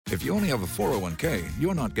If you only have a 401k,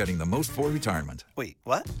 you're not getting the most for retirement. Wait,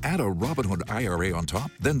 what? Add a Robinhood IRA on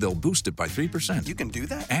top, then they'll boost it by 3%. You can do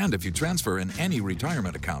that? And if you transfer in any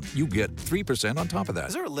retirement account, you get 3% on top of that.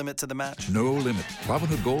 Is there a limit to the match? No limit.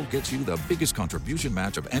 Robinhood Gold gets you the biggest contribution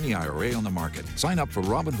match of any IRA on the market. Sign up for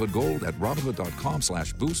Robinhood Gold at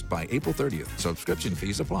Robinhood.com/boost by April 30th. Subscription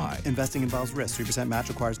fees apply. Investing involves risk. 3% match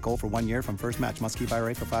requires gold for 1 year from first match. Must keep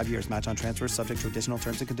IRA for 5 years. Match on transfers subject to additional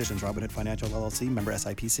terms and conditions. Robinhood Financial LLC, member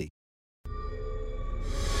SIPC.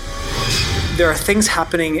 There are things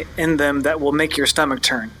happening in them that will make your stomach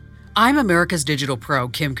turn. I'm America's Digital Pro,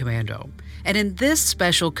 Kim Komando. And in this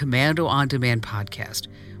special Komando On Demand podcast,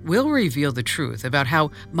 we'll reveal the truth about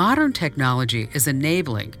how modern technology is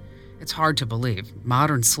enabling, it's hard to believe,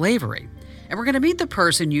 modern slavery. And we're going to meet the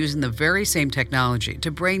person using the very same technology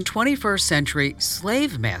to bring 21st century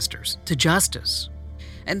slave masters to justice.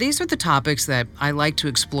 And these are the topics that I like to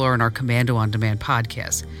explore in our Komando On Demand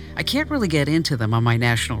podcast. I can't really get into them on my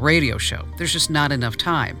national radio show. There's just not enough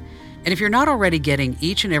time. And if you're not already getting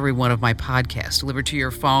each and every one of my podcasts delivered to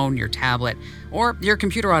your phone, your tablet, or your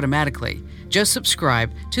computer automatically, just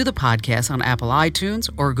subscribe to the podcast on Apple iTunes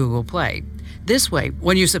or Google Play. This way,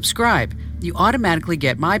 when you subscribe, you automatically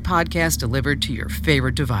get my podcast delivered to your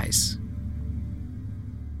favorite device.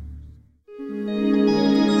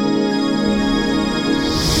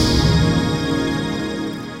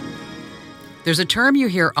 There's a term you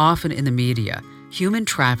hear often in the media, human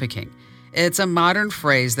trafficking. It's a modern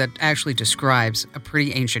phrase that actually describes a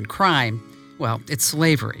pretty ancient crime. Well, it's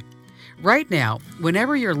slavery. Right now,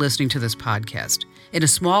 whenever you're listening to this podcast, in a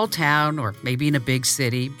small town or maybe in a big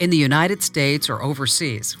city, in the United States or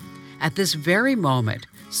overseas, at this very moment,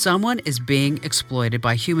 someone is being exploited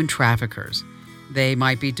by human traffickers. They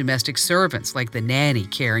might be domestic servants like the nanny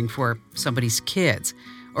caring for somebody's kids,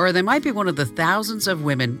 or they might be one of the thousands of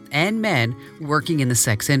women and men working in the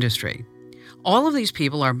sex industry. All of these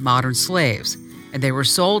people are modern slaves, and they were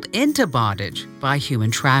sold into bondage by human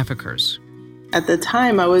traffickers. At the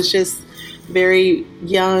time, I was just very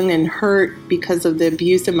young and hurt because of the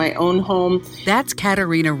abuse in my own home. That's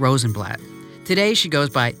Katarina Rosenblatt. Today, she goes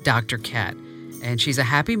by Dr. Kat, and she's a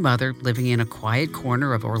happy mother living in a quiet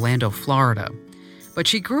corner of Orlando, Florida. But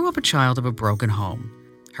she grew up a child of a broken home.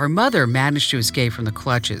 Her mother managed to escape from the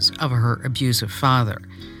clutches of her abusive father.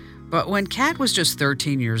 But when Kat was just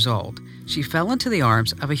 13 years old, she fell into the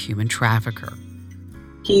arms of a human trafficker.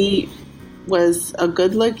 He was a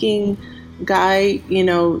good-looking guy,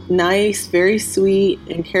 nice, very sweet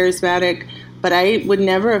and charismatic, but I would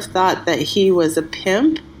never have thought that he was a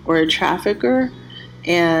pimp or a trafficker,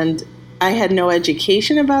 and I had no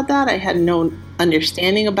education about that. I had no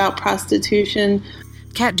understanding about prostitution.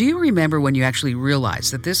 Kat, do you remember when you actually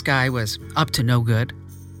realized that this guy was up to no good?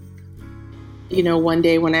 One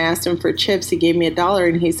day when I asked him for chips, he gave me $1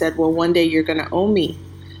 and he said, well, one day you're going to owe me.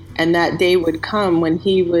 And that day would come when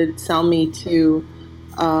he would sell me to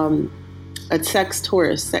a sex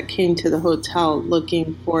tourist that came to the hotel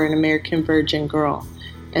looking for an American virgin girl.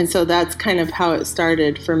 And so that's kind of how it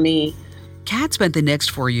started for me. Kat spent the next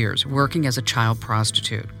 4 years working as a child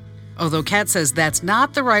prostitute. Although Kat says that's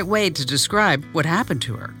not the right way to describe what happened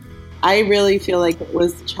to her. I really feel like it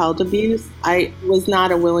was child abuse. I was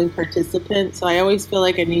not a willing participant, so I always feel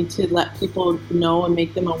like I need to let people know and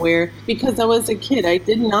make them aware. Because I was a kid, I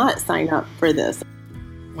did not sign up for this.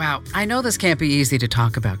 Wow, I know this can't be easy to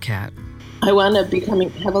talk about, Kat. I wound up becoming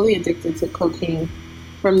heavily addicted to cocaine.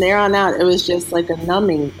 From there on out, it was just like a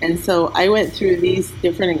numbing. And so I went through these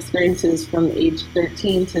different experiences from age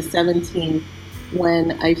 13 to 17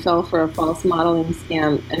 when I fell for a false modeling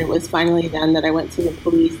scam. And it was finally then that I went to the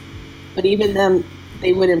police. But even then,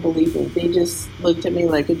 they wouldn't believe me. They just looked at me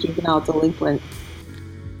like a juvenile delinquent.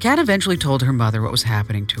 Kat eventually told her mother what was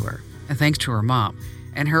happening to her. And thanks to her mom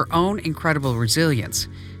and her own incredible resilience,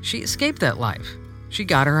 she escaped that life. She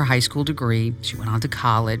got her high school degree, she went on to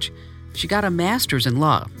college, she got a master's in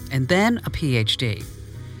law, and then a PhD.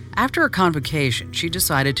 After a convocation, she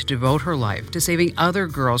decided to devote her life to saving other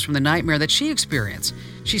girls from the nightmare that she experienced.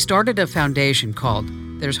 She started a foundation called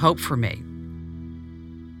There's Hope for Me.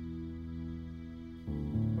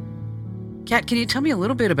 Kat, can you tell me a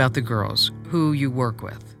little bit about the girls who you work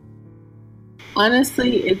with?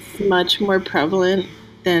 Honestly, it's much more prevalent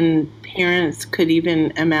than parents could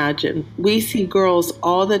even imagine. We see girls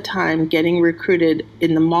all the time getting recruited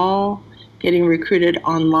in the mall, getting recruited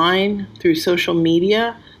online through social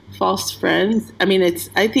media, false friends.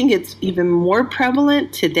 I think it's even more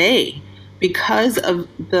prevalent today because of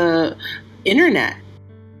the internet.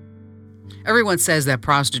 Everyone says that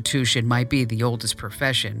prostitution might be the oldest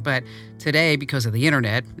profession, but today, because of the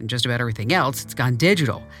internet and just about everything else, it's gone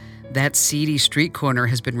digital. That seedy street corner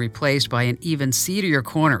has been replaced by an even seedier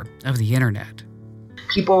corner of the internet.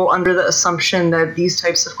 People under the assumption that these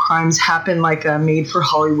types of crimes happen like a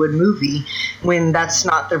made-for-Hollywood movie, when that's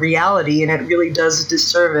not the reality, and it really does a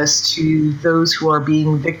disservice to those who are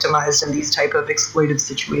being victimized in these type of exploitive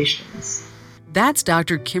situations. That's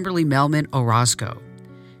Dr. Kimberly Melman Orozco.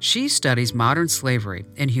 She studies modern slavery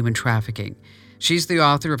and human trafficking. She's the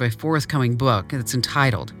author of a forthcoming book that's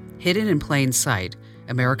entitled Hidden in Plain Sight,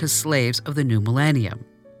 America's Slaves of the New Millennium.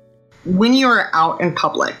 When you're out in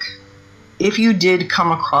public, if you did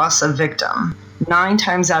come across a victim, 9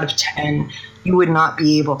 times out of 10, you would not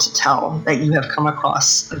be able to tell that you have come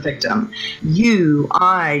across a victim. You,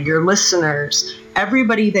 I, your listeners,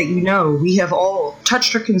 everybody that you know, we have all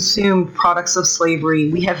touched or consumed products of slavery.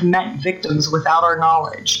 We have met victims without our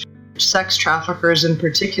knowledge. Sex traffickers in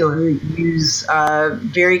particular use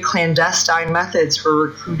very clandestine methods for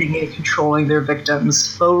recruiting and controlling their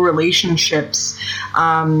victims, faux relationships,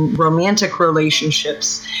 romantic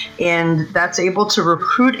relationships, and that's able to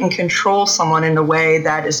recruit and control someone in a way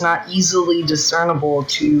that is not easily discernible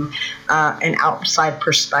to an outside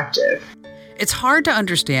perspective. It's hard to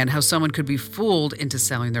understand how someone could be fooled into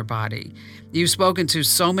selling their body. You've spoken to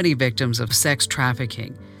so many victims of sex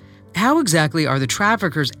trafficking. How exactly are the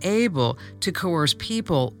traffickers able to coerce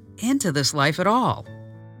people into this life at all?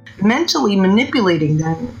 Mentally manipulating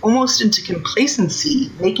them almost into complacency,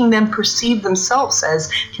 making them perceive themselves as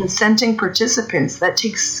consenting participants. That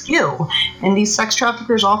takes skill. And these sex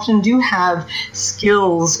traffickers often do have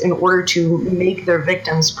skills in order to make their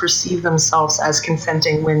victims perceive themselves as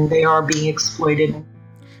consenting when they are being exploited.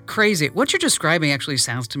 Crazy. What you're describing actually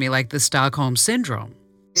sounds to me like the Stockholm Syndrome.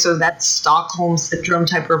 So that Stockholm Syndrome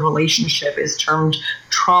type of relationship is termed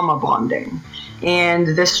trauma bonding. And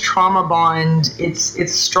this trauma bond,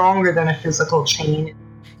 it's stronger than a physical chain.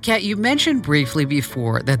 Kat, you mentioned briefly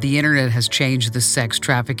before that the internet has changed the sex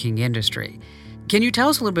trafficking industry. Can you tell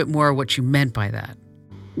us a little bit more what you meant by that?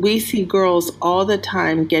 We see girls all the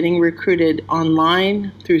time getting recruited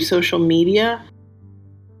online through social media.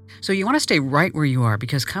 So you want to stay right where you are,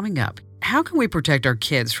 because coming up, how can we protect our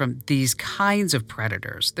kids from these kinds of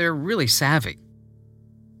predators? They're really savvy.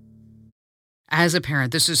 As a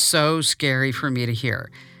parent, this is so scary for me to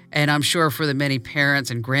hear, and I'm sure for the many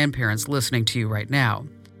parents and grandparents listening to you right now.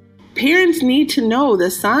 Parents need to know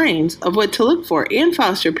the signs of what to look for, and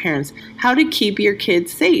foster parents, how to keep your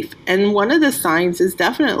kids safe. And one of the signs is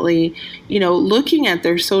definitely, looking at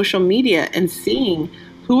their social media and seeing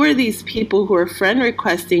who are these people who are friend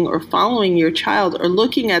requesting or following your child, or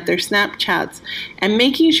looking at their Snapchats and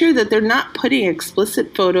making sure that they're not putting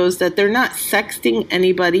explicit photos, that they're not sexting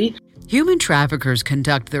anybody. Human traffickers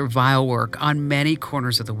conduct their vile work on many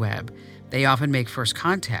corners of the web. They often make first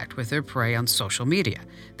contact with their prey on social media.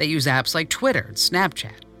 They use apps like Twitter and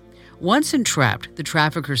Snapchat. Once entrapped, the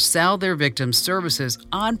traffickers sell their victims services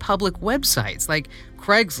on public websites like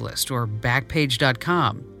Craigslist or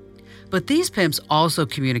Backpage.com. But these pimps also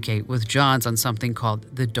communicate with Johns on something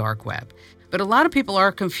called the dark web. But a lot of people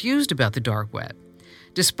are confused about the dark web.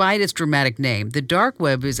 Despite its dramatic name, the dark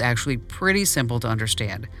web is actually pretty simple to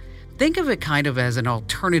understand. Think of it kind of as an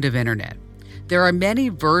alternative internet. There are many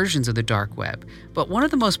versions of the dark web, but one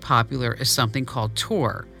of the most popular is something called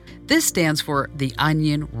Tor. This stands for the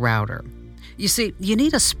Onion Router. You see, you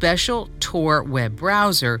need a special Tor web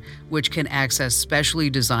browser which can access specially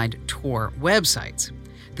designed Tor websites.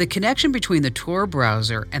 The connection between the Tor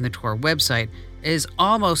browser and the Tor website is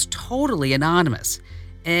almost totally anonymous.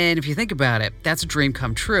 And if you think about it, that's a dream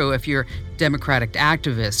come true if you're a democratic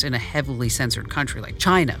activist in a heavily censored country like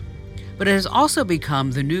China. But it has also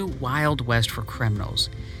become the new Wild West for criminals.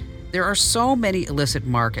 There are so many illicit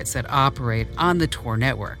markets that operate on the Tor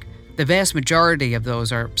network. The vast majority of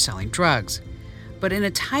those are selling drugs. But in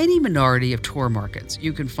a tiny minority of Tor markets,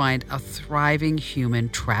 you can find a thriving human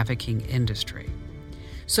trafficking industry.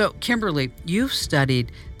 So, Kimberly, you've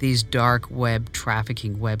studied these dark web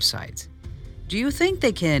trafficking websites. Do you think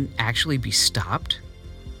they can actually be stopped?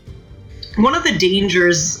 One of the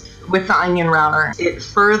dangers with the Onion Router, it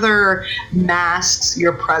further masks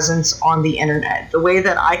your presence on the internet. The way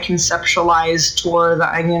that I conceptualize Tor, the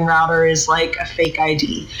Onion Router, is like a fake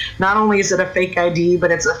ID. Not only is it a fake ID, but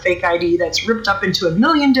it's a fake ID that's ripped up into a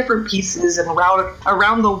million different pieces and routed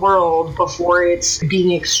around the world before it's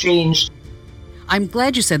being exchanged. I'm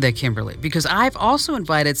glad you said that, Kimberly, because I've also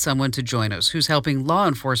invited someone to join us who's helping law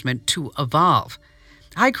enforcement to evolve.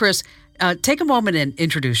 Hi, Chris. Take a moment and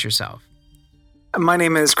introduce yourself. My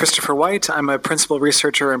name is Christopher White. I'm a principal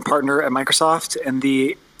researcher and partner at Microsoft in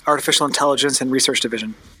the Artificial Intelligence and Research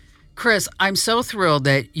Division. Chris, I'm so thrilled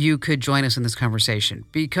that you could join us in this conversation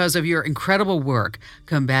because of your incredible work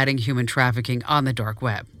combating human trafficking on the dark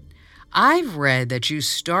web. I've read that you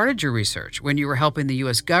started your research when you were helping the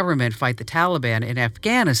U.S. government fight the Taliban in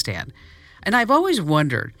Afghanistan. And I've always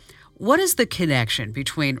wondered, what is the connection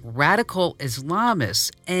between radical Islamists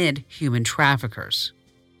and human traffickers?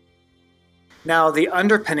 Now, the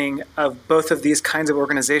underpinning of both of these kinds of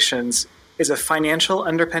organizations is a financial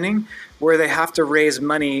underpinning where they have to raise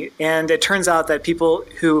money. And it turns out that people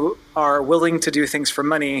who are willing to do things for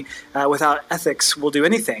money without ethics will do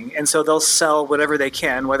anything. And so they'll sell whatever they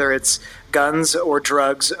can, whether it's guns or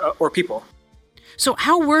drugs or people. So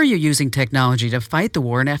how were you using technology to fight the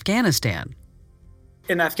war in Afghanistan?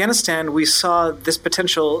 In Afghanistan, we saw this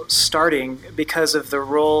potential starting because of the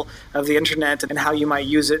role of the internet and how you might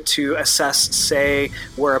use it to assess, say,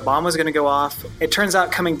 where a bomb was going to go off. It turns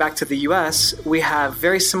out coming back to the US, we have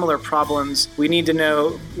very similar problems. We need to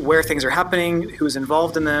know where things are happening, who's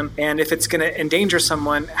involved in them, and if it's going to endanger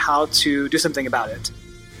someone, how to do something about it.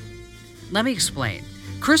 Let me explain.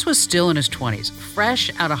 Chris was still in his 20s,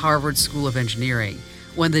 fresh out of Harvard School of Engineering,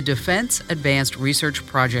 when the Defense Advanced Research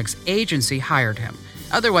Projects Agency hired him,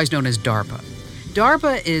 otherwise known as DARPA.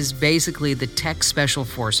 DARPA is basically the tech special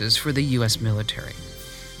forces for the U.S. military.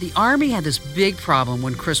 The Army had this big problem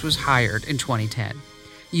when Chris was hired in 2010.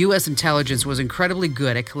 U.S. intelligence was incredibly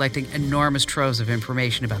good at collecting enormous troves of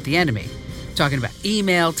information about the enemy, talking about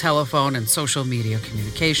email, telephone, and social media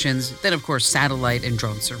communications, then of course satellite and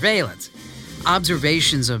drone surveillance,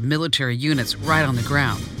 observations of military units right on the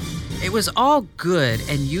ground. It was all good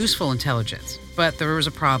and useful intelligence, but there was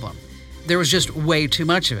a problem. There was just way too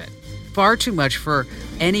much of it. Far too much for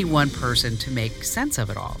any one person to make sense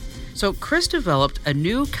of it all. So Chris developed a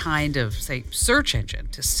new kind of, say, search engine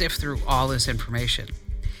to sift through all this information.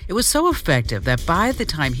 It was so effective that by the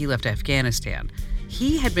time he left Afghanistan,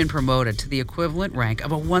 he had been promoted to the equivalent rank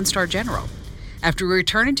of a one-star general. After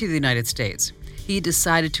returning to the United States, he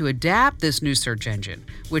decided to adapt this new search engine,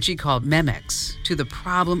 which he called Memex, to the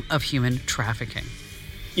problem of human trafficking.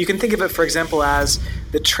 You can think of it, for example, as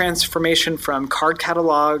the transformation from card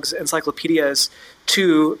catalogs, encyclopedias,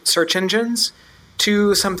 to search engines,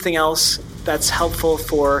 to something else that's helpful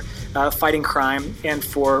for fighting crime and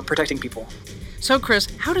for protecting people. So, Chris,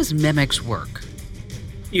 how does Memex work?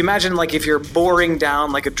 You imagine like if you're boring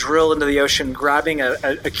down like a drill into the ocean, grabbing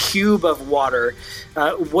a cube of water,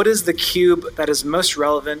 what is the cube that is most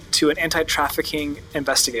relevant to an anti-trafficking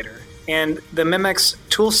investigator? And the Memex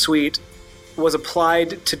tool suite was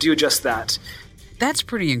applied to do just that. That's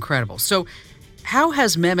pretty incredible. So how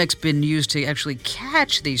has Memex been used to actually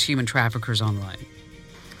catch these human traffickers online?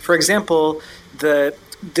 For example, the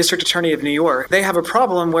District Attorney of New York, they have a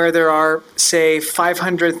problem where there are, say,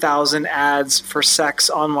 500,000 ads for sex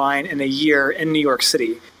online in a year in New York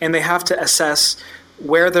City. And they have to assess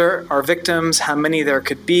where there are victims, how many there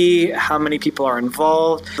could be, how many people are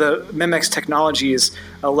involved. The Memex technologies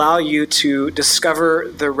allow you to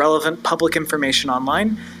discover the relevant public information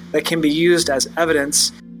online that can be used as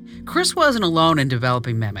evidence. Chris wasn't alone in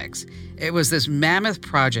developing Memex. It was this mammoth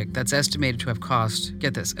project that's estimated to have cost,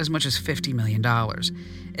 get this, as much as $50 million.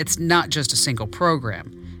 It's not just a single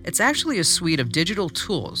program. It's actually a suite of digital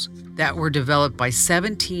tools that were developed by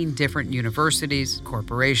 17 different universities,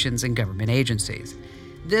 corporations, and government agencies.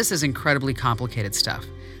 This is incredibly complicated stuff,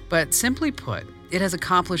 but simply put, it has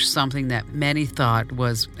accomplished something that many thought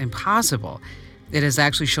was impossible. It has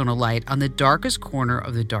actually shone a light on the darkest corner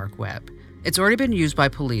of the dark web. It's already been used by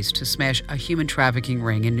police to smash a human trafficking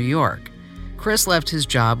ring in New York. Chris left his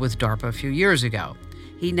job with DARPA a few years ago.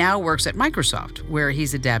 He now works at Microsoft, where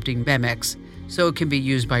he's adapting Memex so it can be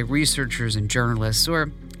used by researchers and journalists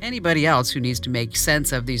or anybody else who needs to make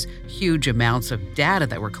sense of these huge amounts of data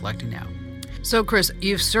that we're collecting now. So, Chris,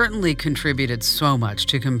 you've certainly contributed so much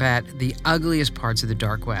to combat the ugliest parts of the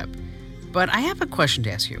dark web. But I have a question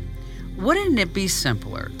to ask you. Wouldn't it be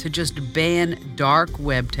simpler to just ban dark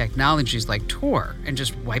web technologies like Tor and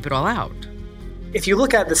just wipe it all out? If you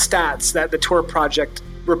look at the stats that the Tor project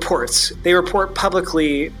reports, they report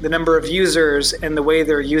publicly the number of users and the way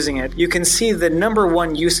they're using it. You can see the number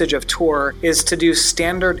one usage of Tor is to do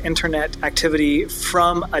standard internet activity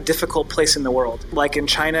from a difficult place in the world, like in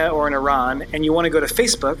China or in Iran, and you want to go to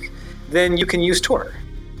Facebook, then you can use Tor.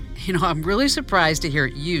 You know, I'm really surprised to hear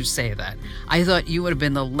you say that. I thought you would have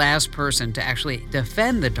been the last person to actually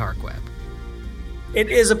defend the dark web.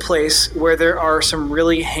 It is a place where there are some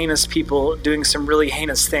really heinous people doing some really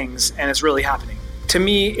heinous things, and it's really happening. To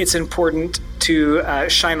me, it's important to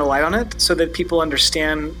shine a light on it so that people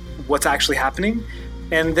understand what's actually happening,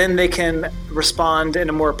 and then they can respond in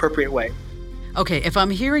a more appropriate way. Okay, if I'm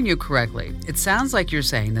hearing you correctly, it sounds like you're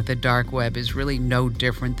saying that the dark web is really no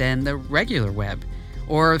different than the regular web,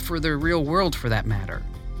 or for the real world for that matter.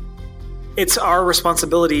 It's our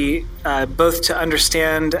responsibility both to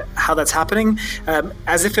understand how that's happening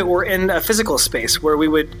as if it were in a physical space where we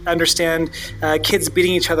would understand kids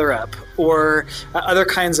beating each other up or other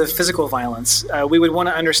kinds of physical violence. We would want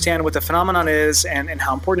to understand what the phenomenon is and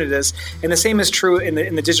how important it is. And the same is true in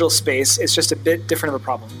the digital space. It's just a bit different of a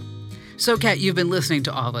problem. So, Kat, you've been listening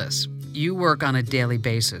to all this. You work on a daily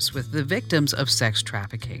basis with the victims of sex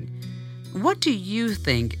trafficking. What do you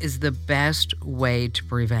think is the best way to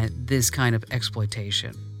prevent this kind of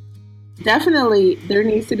exploitation? Definitely, there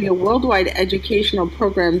needs to be a worldwide educational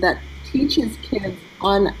program that teaches kids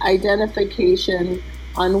on identification,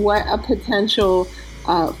 on what a potential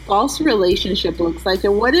false relationship looks like,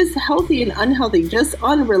 and what is healthy and unhealthy, just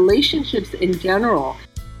on relationships in general.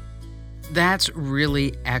 That's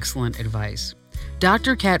really excellent advice.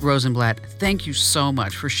 Dr. Kat Rosenblatt, thank you so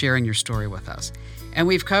much for sharing your story with us. And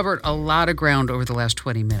we've covered a lot of ground over the last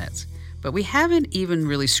 20 minutes, but we haven't even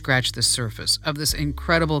really scratched the surface of this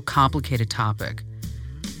incredible, complicated topic.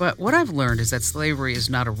 But what I've learned is that slavery is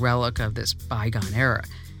not a relic of this bygone era.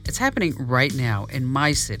 It's happening right now in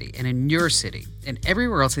my city and in your city and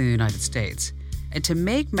everywhere else in the United States. And to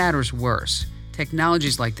make matters worse,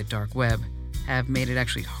 technologies like the dark web have made it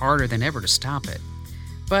actually harder than ever to stop it.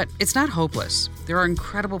 But it's not hopeless. There are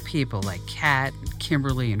incredible people like Kat, and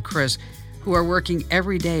Kimberly, and Chris who are working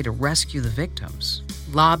every day to rescue the victims,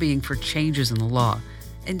 lobbying for changes in the law,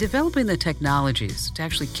 and developing the technologies to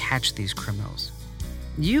actually catch these criminals.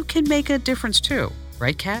 You can make a difference too,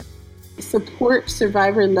 right, Kat? Support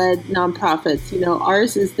survivor-led nonprofits.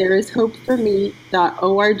 Ours is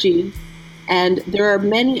thereishopeforme.org, and there are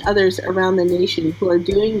many others around the nation who are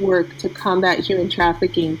doing work to combat human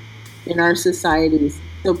trafficking in our societies.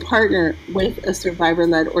 So partner with a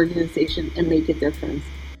survivor-led organization and make a difference.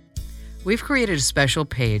 We've created a special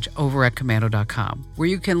page over at Komando.com where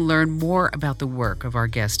you can learn more about the work of our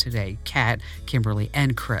guests today, Kat, Kimberly,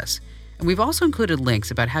 and Chris. And we've also included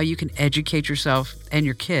links about how you can educate yourself and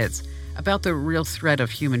your kids about the real threat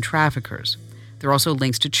of human traffickers. There are also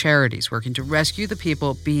links to charities working to rescue the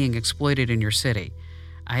people being exploited in your city.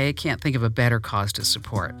 I can't think of a better cause to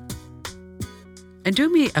support. And do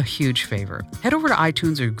me a huge favor. Head over to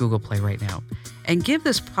iTunes or Google Play right now and give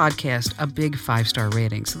this podcast a big 5-star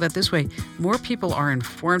rating so that this way more people are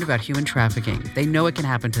informed about human trafficking. They know it can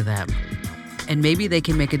happen to them. And maybe they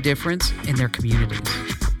can make a difference in their communities.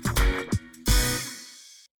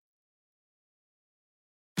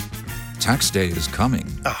 Tax day is coming.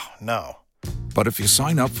 Oh, no. But if you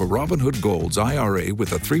sign up for Robinhood Gold's IRA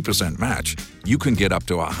with a 3% match, you can get up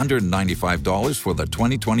to $195 for the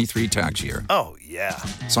 2023 tax year. Oh, yeah.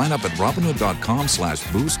 Sign up at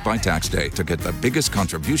Robinhood.com/boost by tax day to get the biggest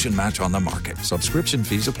contribution match on the market. Subscription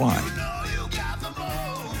fees apply.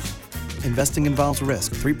 Investing involves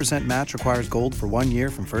risk. 3% match requires gold for 1 year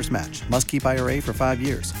from first match. Must keep IRA for 5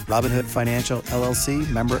 years. Robinhood Financial, LLC,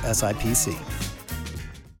 member SIPC.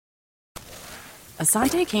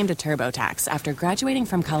 Asante came to TurboTax after graduating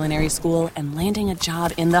from culinary school and landing a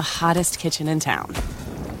job in the hottest kitchen in town.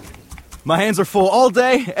 My hands are full all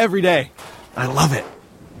day, every day. I love it.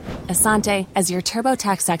 Asante, as your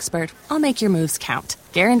TurboTax expert, I'll make your moves count,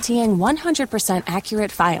 guaranteeing 100%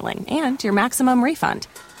 accurate filing and your maximum refund.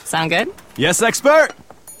 Sound good? Yes, expert!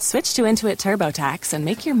 Switch to Intuit TurboTax and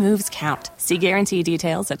make your moves count. See guarantee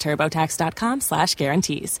details at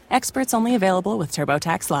turbotax.com/guarantees. Experts only available with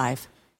TurboTax Live.